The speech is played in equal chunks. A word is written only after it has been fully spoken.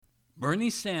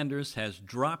Bernie Sanders has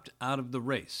dropped out of the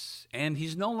race, and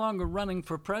he's no longer running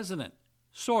for president.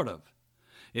 Sort of.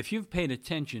 If you've paid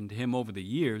attention to him over the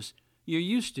years, you're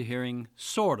used to hearing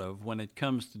sort of when it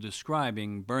comes to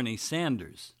describing Bernie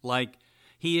Sanders. Like,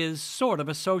 he is sort of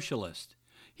a socialist.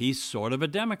 He's sort of a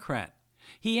Democrat.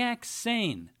 He acts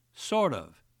sane, sort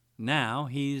of. Now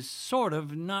he's sort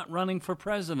of not running for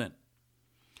president.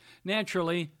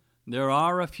 Naturally, there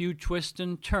are a few twists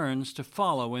and turns to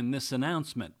follow in this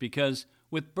announcement because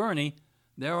with Bernie,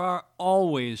 there are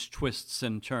always twists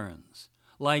and turns.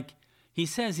 Like, he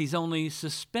says he's only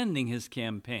suspending his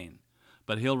campaign,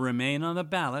 but he'll remain on the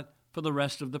ballot for the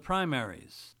rest of the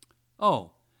primaries.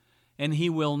 Oh, and he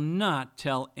will not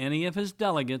tell any of his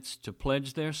delegates to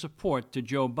pledge their support to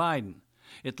Joe Biden,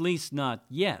 at least not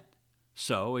yet.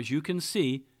 So, as you can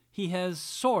see, he has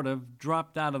sort of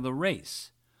dropped out of the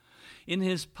race. In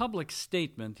his public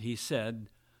statement, he said,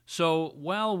 "So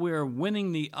while we're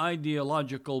winning the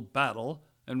ideological battle,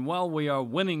 and while we are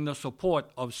winning the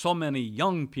support of so many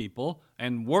young people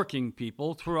and working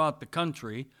people throughout the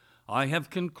country, I have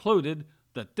concluded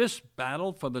that this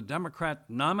battle for the Democrat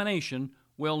nomination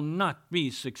will not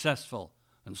be successful.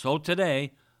 And so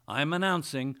today, I'm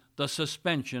announcing the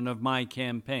suspension of my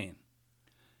campaign."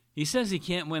 He says he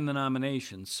can't win the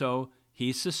nomination, so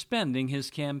he's suspending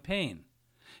his campaign.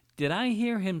 Did I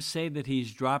hear him say that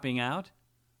he's dropping out?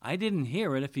 I didn't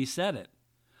hear it if he said it.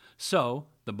 So,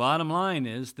 the bottom line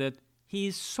is that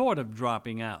he's sort of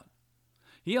dropping out.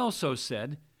 He also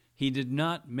said he did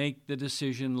not make the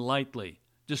decision lightly,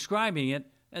 describing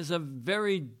it as a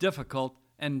very difficult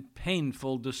and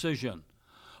painful decision.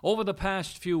 Over the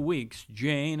past few weeks,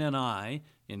 Jane and I,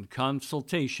 in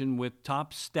consultation with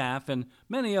top staff and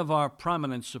many of our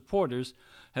prominent supporters,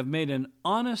 have made an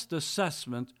honest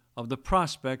assessment of the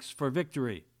prospects for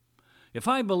victory. If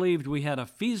I believed we had a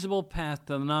feasible path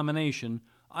to the nomination,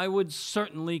 I would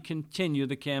certainly continue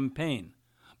the campaign.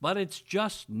 But it's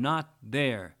just not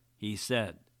there, he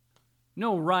said.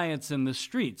 No riots in the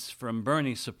streets from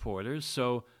Bernie supporters,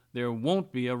 so there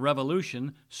won't be a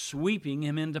revolution sweeping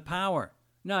him into power.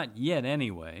 Not yet,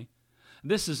 anyway.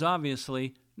 This is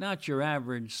obviously not your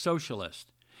average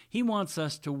socialist. He wants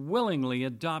us to willingly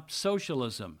adopt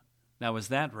socialism. Now, is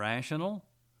that rational?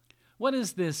 What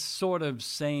is this sort of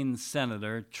sane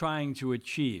senator trying to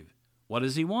achieve? What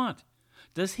does he want?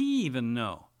 Does he even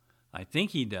know? I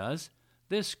think he does.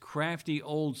 This crafty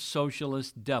old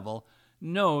socialist devil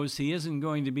knows he isn't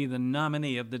going to be the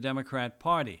nominee of the Democrat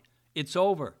Party. It's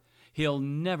over. He'll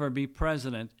never be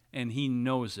president, and he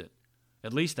knows it.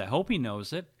 At least I hope he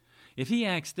knows it. If he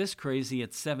acts this crazy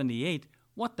at 78,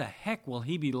 what the heck will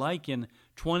he be like in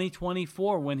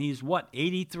 2024 when he's,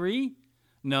 83?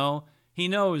 No, he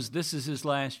knows this is his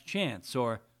last chance,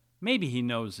 or maybe he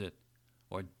knows it.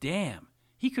 Or damn,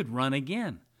 he could run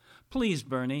again. Please,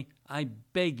 Bernie, I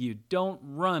beg you, don't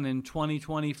run in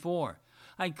 2024.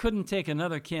 I couldn't take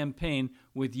another campaign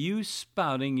with you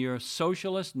spouting your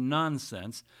socialist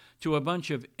nonsense to a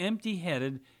bunch of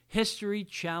empty-headed,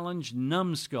 history-challenged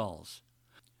numbskulls.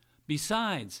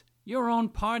 Besides, your own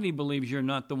party believes you're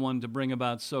not the one to bring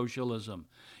about socialism.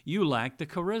 You lack the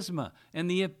charisma and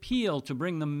the appeal to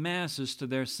bring the masses to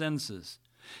their senses.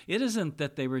 It isn't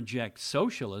that they reject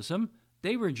socialism.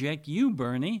 They reject you,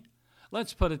 Bernie.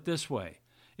 Let's put it this way.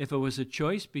 If it was a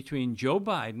choice between Joe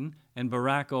Biden and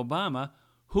Barack Obama,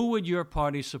 who would your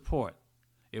party support?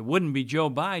 It wouldn't be Joe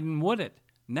Biden, would it?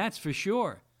 And that's for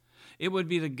sure. It would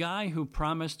be the guy who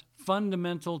promised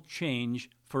fundamental change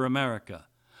for America.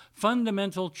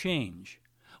 Fundamental change.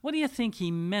 What do you think he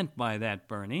meant by that,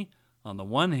 Bernie? On the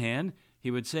one hand,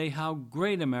 he would say how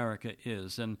great America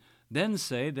is, and then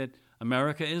say that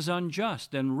America is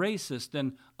unjust and racist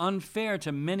and unfair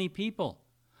to many people.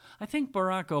 I think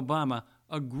Barack Obama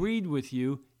agreed with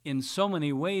you in so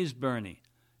many ways, Bernie,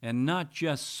 and not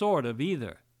just sort of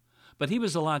either. But he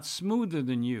was a lot smoother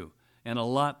than you, and a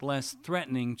lot less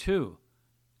threatening, too.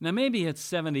 Now, maybe at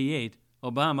 78,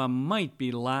 Obama might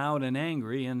be loud and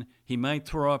angry, and he might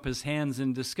throw up his hands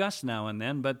in disgust now and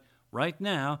then, but right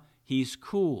now, he's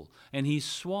cool, and he's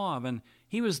suave, and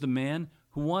he was the man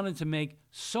who wanted to make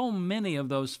so many of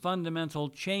those fundamental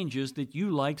changes that you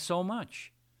like so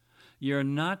much. You're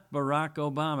not Barack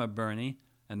Obama, Bernie,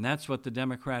 and that's what the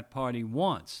Democrat Party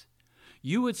wants.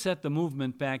 You would set the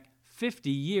movement back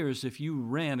 50 years if you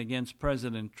ran against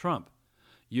President Trump.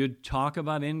 You'd talk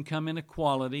about income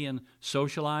inequality and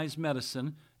socialized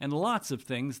medicine and lots of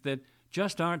things that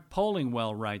just aren't polling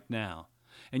well right now.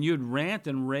 And you'd rant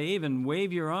and rave and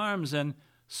wave your arms and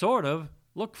sort of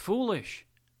look foolish.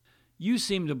 You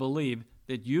seem to believe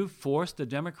that you've forced the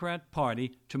Democrat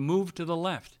Party to move to the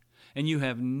left, and you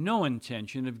have no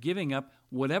intention of giving up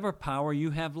whatever power you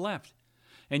have left,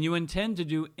 and you intend to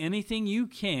do anything you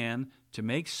can to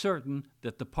make certain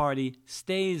that the party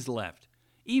stays left,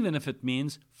 even if it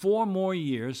means 4 more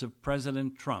years of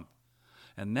President Trump.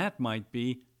 And that might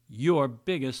be your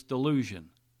biggest delusion.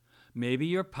 Maybe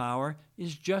your power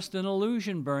is just an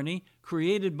illusion, Bernie,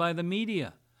 created by the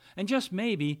media. And just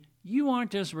maybe you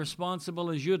aren't as responsible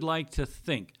as you'd like to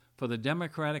think for the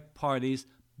Democratic Party's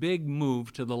big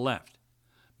move to the left.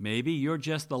 Maybe you're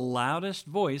just the loudest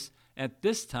voice at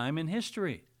this time in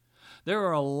history. There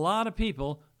are a lot of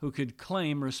people who could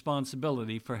claim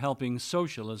responsibility for helping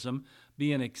socialism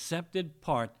be an accepted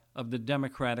part of the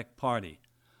Democratic Party.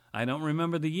 I don't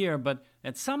remember the year, but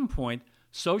at some point,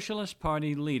 Socialist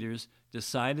Party leaders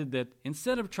decided that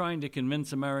instead of trying to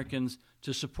convince Americans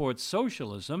to support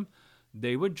socialism,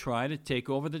 they would try to take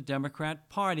over the Democrat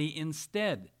Party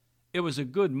instead. It was a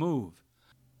good move.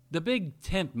 The big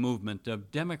tent movement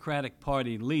of Democratic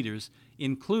Party leaders,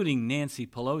 including Nancy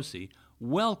Pelosi,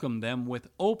 welcomed them with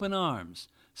open arms,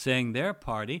 saying their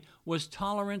party was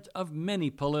tolerant of many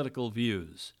political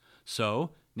views.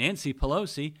 So Nancy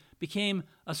Pelosi became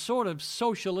a sort of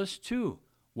socialist too,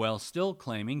 while still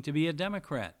claiming to be a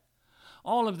Democrat.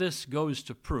 All of this goes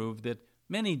to prove that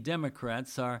many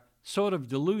Democrats are sort of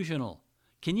delusional.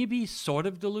 Can you be sort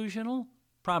of delusional?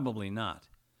 Probably not.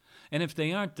 And if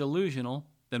they aren't delusional,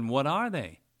 then what are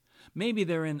they? Maybe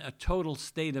they're in a total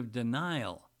state of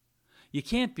denial. You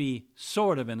can't be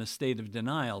sort of in a state of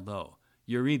denial, though.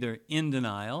 You're either in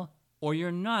denial or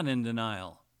you're not in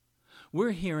denial.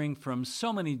 We're hearing from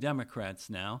so many Democrats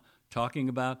now talking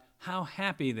about how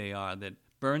happy they are that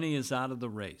Bernie is out of the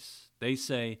race. They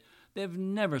say they've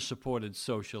never supported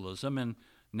socialism, and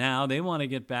now they want to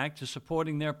get back to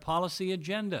supporting their policy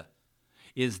agenda.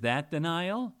 Is that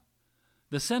denial?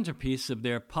 The centerpiece of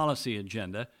their policy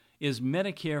agenda is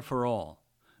Medicare for all.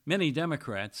 Many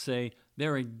Democrats say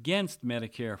they're against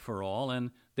Medicare for all,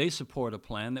 and they support a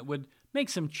plan that would make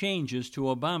some changes to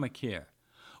Obamacare.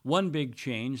 One big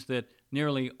change that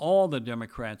nearly all the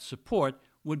Democrats support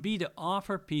would be to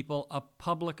offer people a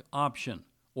public option,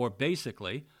 or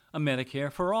basically a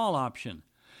Medicare for all option.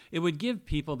 It would give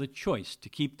people the choice to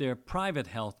keep their private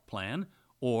health plan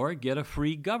or get a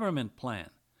free government plan.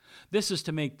 This is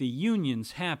to make the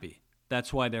unions happy.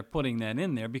 That's why they're putting that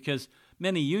in there, because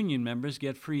many union members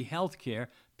get free health care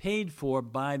paid for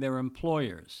by their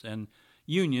employers, and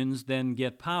unions then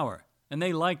get power, and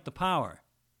they like the power.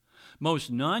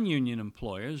 Most non-union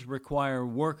employers require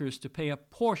workers to pay a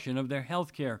portion of their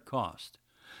health care cost.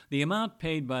 The amount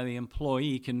paid by the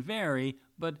employee can vary,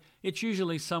 but it's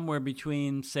usually somewhere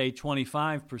between, say,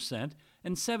 25%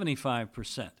 and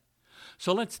 75%.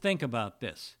 So let's think about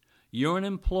this. You're an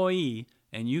employee,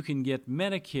 and you can get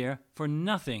Medicare for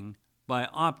nothing by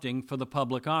opting for the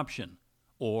public option.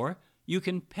 Or you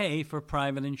can pay for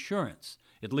private insurance,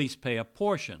 at least pay a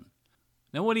portion.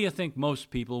 Now, what do you think most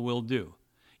people will do?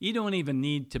 You don't even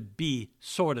need to be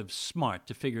sort of smart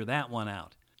to figure that one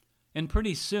out. And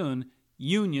pretty soon,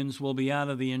 unions will be out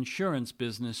of the insurance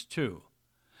business too.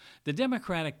 The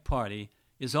Democratic Party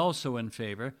is also in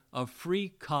favor of free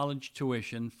college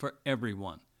tuition for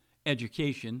everyone.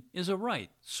 Education is a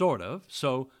right, sort of,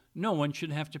 so no one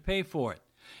should have to pay for it,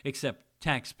 except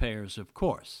taxpayers, of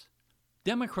course.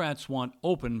 Democrats want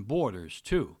open borders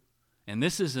too, and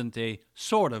this isn't a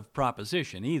sort of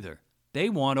proposition either. They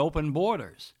want open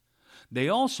borders. They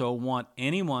also want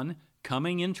anyone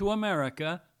coming into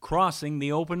America crossing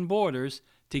the open borders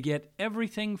to get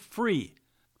everything free.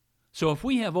 So if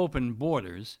we have open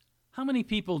borders, how many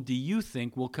people do you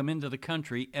think will come into the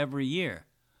country every year?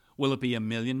 Will it be 1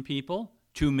 million people,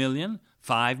 2 million,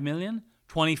 5 million,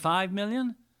 25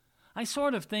 million? I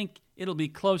sort of think it'll be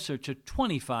closer to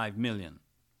 25 million.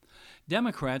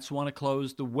 Democrats want to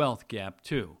close the wealth gap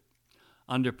too.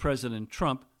 Under President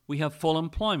Trump, we have full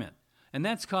employment, and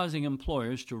that's causing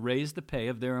employers to raise the pay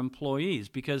of their employees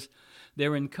because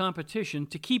they're in competition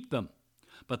to keep them.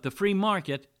 But the free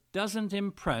market doesn't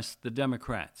impress the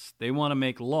Democrats. They want to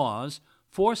make laws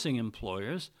forcing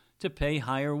employers to pay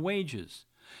higher wages.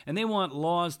 And they want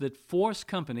laws that force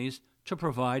companies to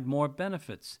provide more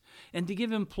benefits and to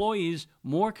give employees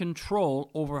more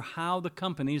control over how the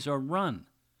companies are run.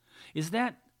 Is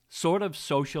that sort of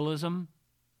socialism?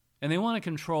 And they want to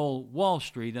control Wall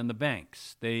Street and the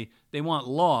banks. They want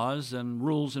laws and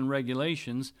rules and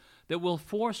regulations that will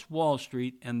force Wall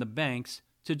Street and the banks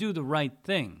to do the right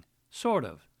thing, sort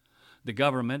of. The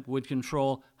government would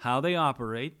control how they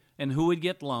operate and who would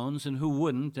get loans and who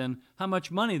wouldn't and how much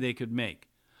money they could make.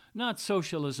 Not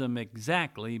socialism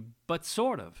exactly, but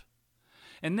sort of.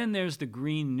 And then there's the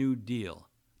Green New Deal.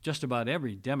 Just about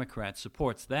every Democrat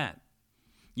supports that.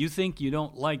 You think you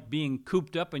don't like being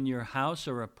cooped up in your house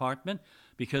or apartment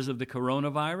because of the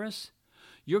coronavirus?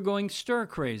 You're going stir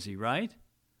crazy, right?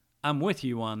 I'm with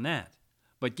you on that.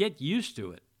 But get used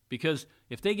to it, because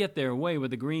if they get their way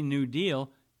with the Green New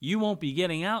Deal, you won't be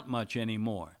getting out much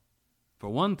anymore. For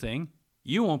one thing,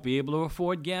 you won't be able to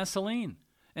afford gasoline,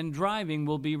 and driving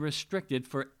will be restricted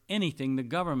for anything the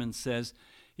government says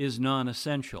is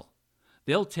non-essential.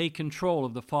 They'll take control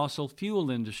of the fossil fuel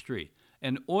industry,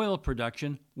 and oil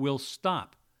production will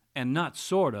stop. And not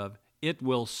sort of, it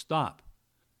will stop.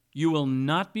 You will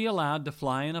not be allowed to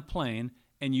fly in a plane,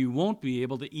 and you won't be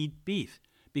able to eat beef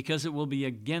because it will be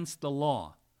against the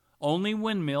law. Only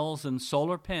windmills and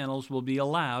solar panels will be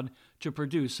allowed to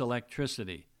produce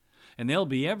electricity, and they'll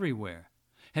be everywhere.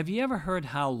 Have you ever heard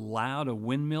how loud a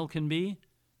windmill can be?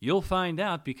 You'll find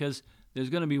out, because there's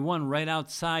going to be one right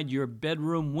outside your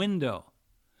bedroom window.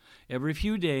 Every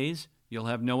few days, you'll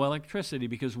have no electricity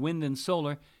because wind and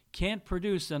solar can't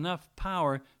produce enough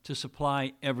power to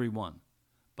supply everyone.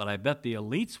 But I bet the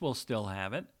elites will still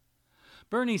have it.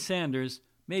 Bernie Sanders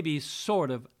may be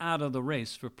sort of out of the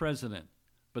race for president,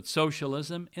 but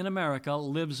socialism in America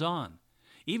lives on,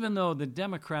 even though the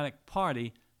Democratic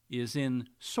Party is in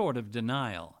sort of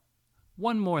denial.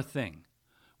 One more thing.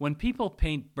 When people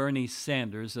paint Bernie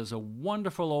Sanders as a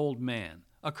wonderful old man,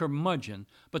 a curmudgeon,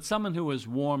 but someone who is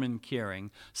warm and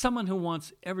caring, someone who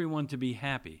wants everyone to be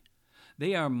happy,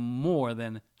 they are more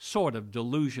than sort of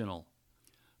delusional.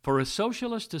 For a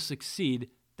socialist to succeed,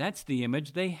 that's the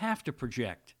image they have to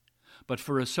project. But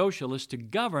for a socialist to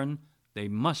govern, they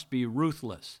must be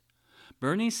ruthless.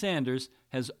 Bernie Sanders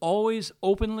has always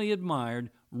openly admired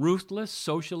ruthless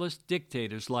socialist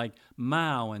dictators like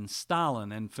Mao and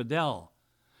Stalin and Fidel.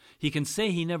 He can say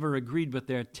he never agreed with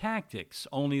their tactics,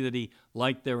 only that he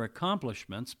liked their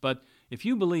accomplishments, but if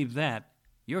you believe that,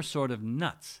 you're sort of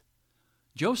nuts.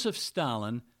 Joseph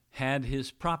Stalin had his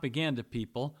propaganda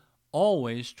people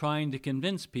always trying to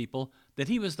convince people that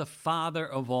he was the father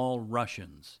of all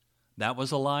Russians. That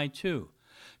was a lie, too,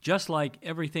 just like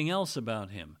everything else about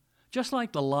him, just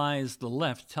like the lies the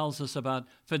left tells us about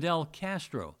Fidel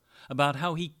Castro, about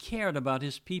how he cared about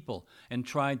his people and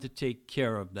tried to take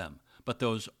care of them. But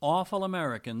those awful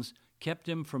Americans kept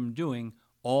him from doing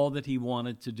all that he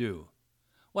wanted to do.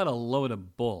 What a load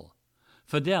of bull.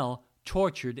 Fidel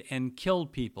tortured and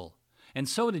killed people, and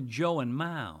so did Joe and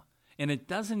Mao. And it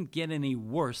doesn't get any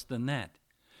worse than that.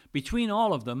 Between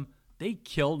all of them, they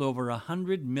killed over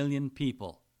 100 million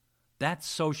people. That's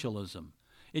socialism.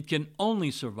 It can only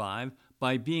survive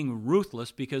by being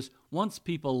ruthless, because once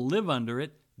people live under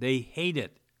it, they hate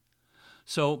it.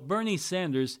 So Bernie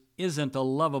Sanders isn't a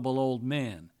lovable old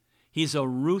man. He's a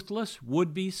ruthless,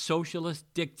 would-be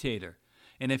socialist dictator.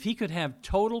 And if he could have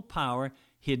total power,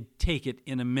 he'd take it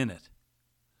in a minute.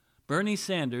 Bernie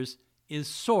Sanders is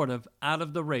sort of out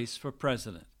of the race for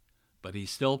president, but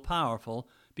he's still powerful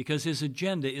because his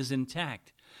agenda is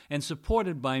intact and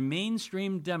supported by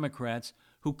mainstream Democrats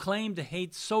who claim to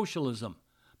hate socialism,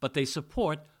 but they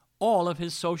support all of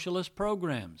his socialist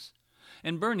programs.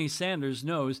 And Bernie Sanders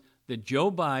knows that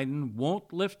Joe Biden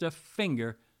won't lift a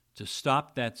finger to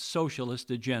stop that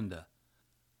socialist agenda.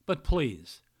 But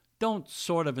please, don't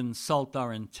sort of insult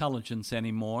our intelligence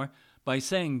anymore by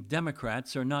saying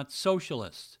Democrats are not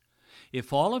socialists.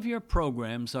 If all of your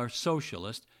programs are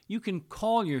socialist, you can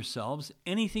call yourselves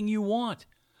anything you want.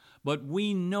 But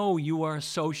we know you are a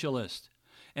socialist.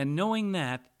 And knowing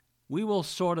that, we will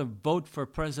sort of vote for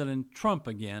President Trump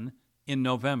again in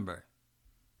November.